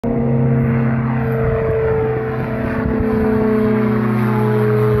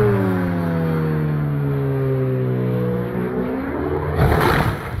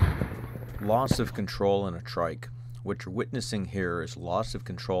Loss of control in a trike. What you're witnessing here is loss of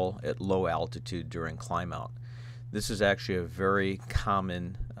control at low altitude during climb out. This is actually a very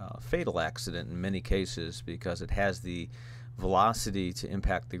common fatal accident in many cases because it has the velocity to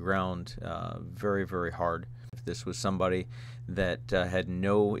impact the ground very, very hard. If this was somebody that had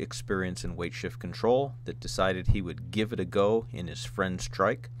no experience in weight shift control, that decided he would give it a go in his friend's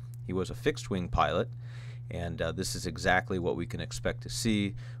trike, he was a fixed wing pilot, and this is exactly what we can expect to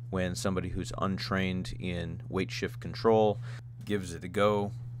see when somebody who's untrained in weight shift control gives it a go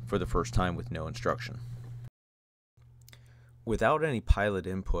for the first time with no instruction. Without any pilot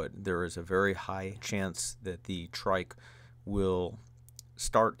input, there is a very high chance that the trike will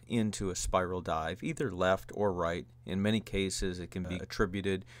start into a spiral dive, either left or right. In many cases, it can be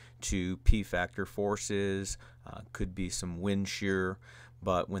attributed to P-factor forces, could be some wind shear,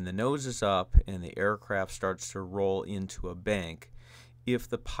 but when the nose is up and the aircraft starts to roll into a bank, if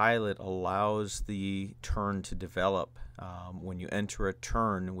the pilot allows the turn to develop, when you enter a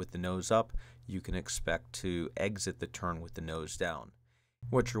turn with the nose up, you can expect to exit the turn with the nose down.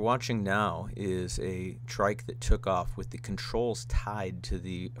 What you're watching now is a trike that took off with the controls tied to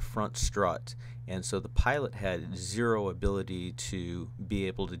the front strut, and so the pilot had zero ability to be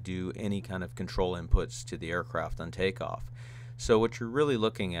able to do any kind of control inputs to the aircraft on takeoff. So what you're really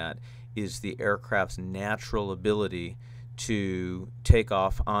looking at is the aircraft's natural ability to take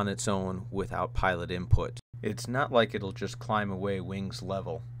off on its own without pilot input. It's not like it'll just climb away wings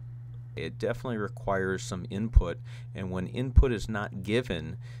level. It definitely requires some input, and when input is not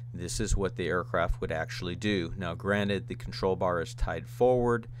given, this is what the aircraft would actually do. Now granted, the control bar is tied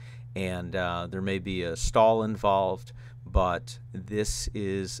forward and there may be a stall involved, but this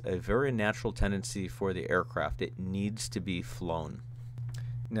is a very natural tendency for the aircraft. It needs to be flown.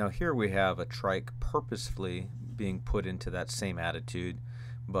 Now here we have a trike purposefully being put into that same attitude,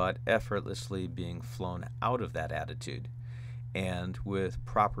 but effortlessly being flown out of that attitude. And with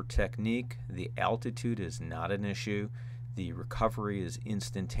proper technique, the altitude is not an issue. The recovery is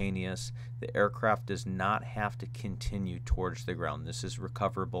instantaneous. The aircraft does not have to continue towards the ground. This is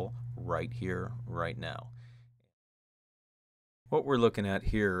recoverable right here, right now. What we're looking at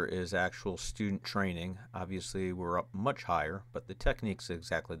here is actual student training. Obviously, we're up much higher, but the technique's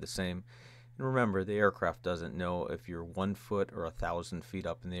exactly the same. And remember, the aircraft doesn't know if you're 1 foot or 1,000 feet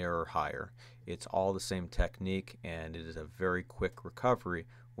up in the air or higher. It's all the same technique, and it is a very quick recovery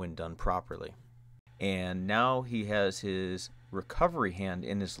when done properly. And now he has his recovery hand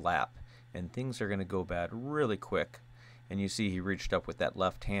in his lap, and things are going to go bad really quick. And you see he reached up with that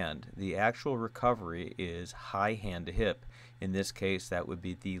left hand. The actual recovery is high hand to hip. In this case, that would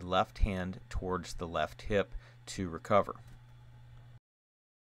be the left hand towards the left hip to recover.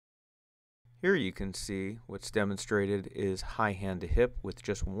 Here you can see what's demonstrated is high hand to hip with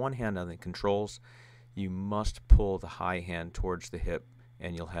just one hand on the controls. You must pull the high hand towards the hip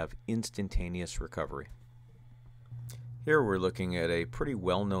and you'll have instantaneous recovery. Here we're looking at a pretty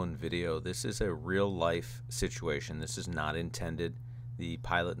well-known video. This is a real-life situation. This is not intended. The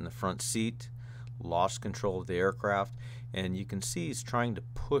pilot in the front seat lost control of the aircraft, and you can see he's trying to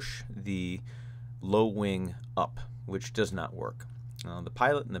push the low wing up, which does not work. The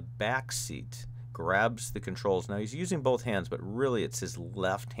pilot in the back seat grabs the controls. Now he's using both hands, but really it's his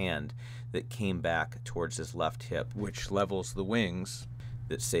left hand that came back towards his left hip, which levels the wings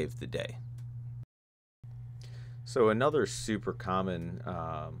that saved the day. So another super common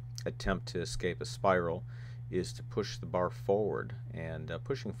attempt to escape a spiral is to push the bar forward, and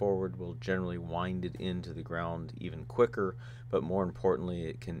pushing forward will generally wind it into the ground even quicker, but more importantly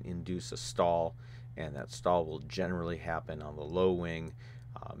it can induce a stall, and that stall will generally happen on the low wing,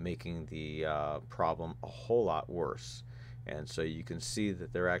 making the problem a whole lot worse. And so you can see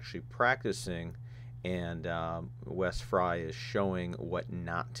that they're actually practicing, and Wes Fry is showing what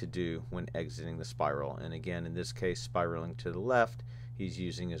not to do when exiting the spiral. And again, in this case, spiraling to the left, he's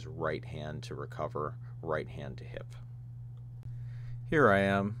using his right hand to recover, right hand to hip. Here I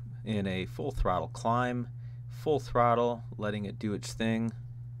am in a full throttle climb, full throttle, letting it do its thing.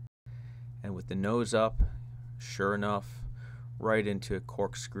 And with the nose up, sure enough, right into a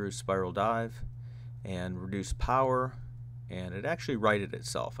corkscrew spiral dive and reduce power, and it actually righted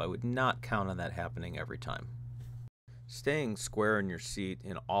itself. I would not count on that happening every time. Staying square in your seat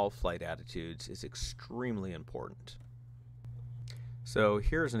in all flight attitudes is extremely important. So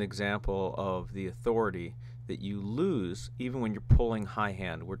here's an example of the authority that you lose even when you're pulling high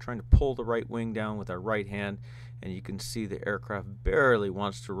hand. We're trying to pull the right wing down with our right hand, and you can see the aircraft barely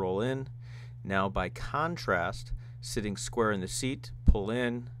wants to roll in. Now by contrast, sitting square in the seat, pull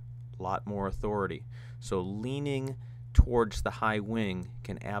in, a lot more authority. So leaning towards the high wing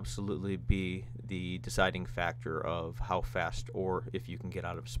can absolutely be the deciding factor of how fast or if you can get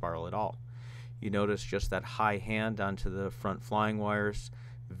out of a spiral at all. You notice just that high hand onto the front flying wires,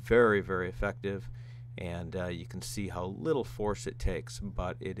 very, very effective, and you can see how little force it takes,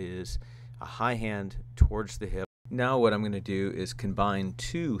 but it is a high hand towards the hip. Now what I'm going to do is combine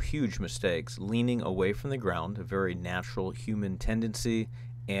two huge mistakes: leaning away from the ground, a very natural human tendency,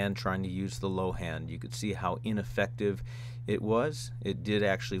 and trying to use the low hand. You could see how ineffective it was. It did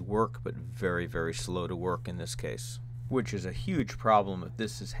actually work, but very, very slow to work in this case, which is a huge problem if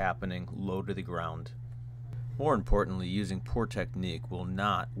this is happening low to the ground. More importantly, using poor technique will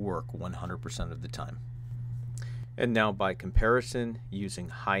not work 100% of the time. And now by comparison, using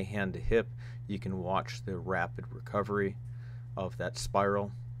high hand to hip, you can watch the rapid recovery of that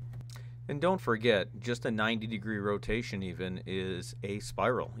spiral. And don't forget, just a 90-degree rotation even is a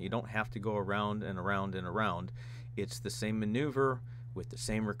spiral. You don't have to go around and around and around. It's the same maneuver with the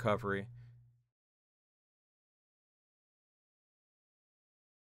same recovery.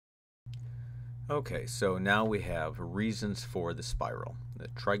 Okay, so now we have reasons for the spiral. The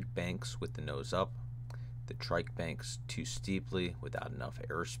trike banks with the nose up, the trike banks too steeply without enough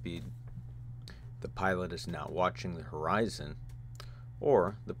airspeed, the pilot is not watching the horizon,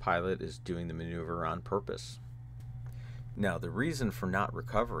 or the pilot is doing the maneuver on purpose. Now, the reason for not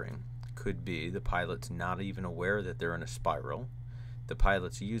recovering could be the pilot's not even aware that they're in a spiral, the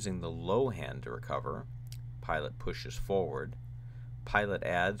pilot's using the low hand to recover, pilot pushes forward, pilot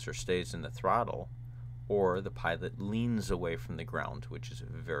adds or stays in the throttle, or the pilot leans away from the ground, which is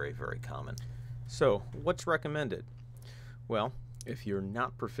very, very common. So, what's recommended? Well, if you're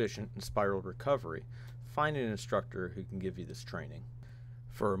not proficient in spiral recovery, find an instructor who can give you this training.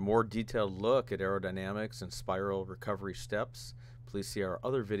 For a more detailed look at aerodynamics and spiral recovery steps, please see our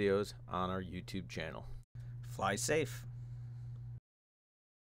other videos on our YouTube channel. Fly safe!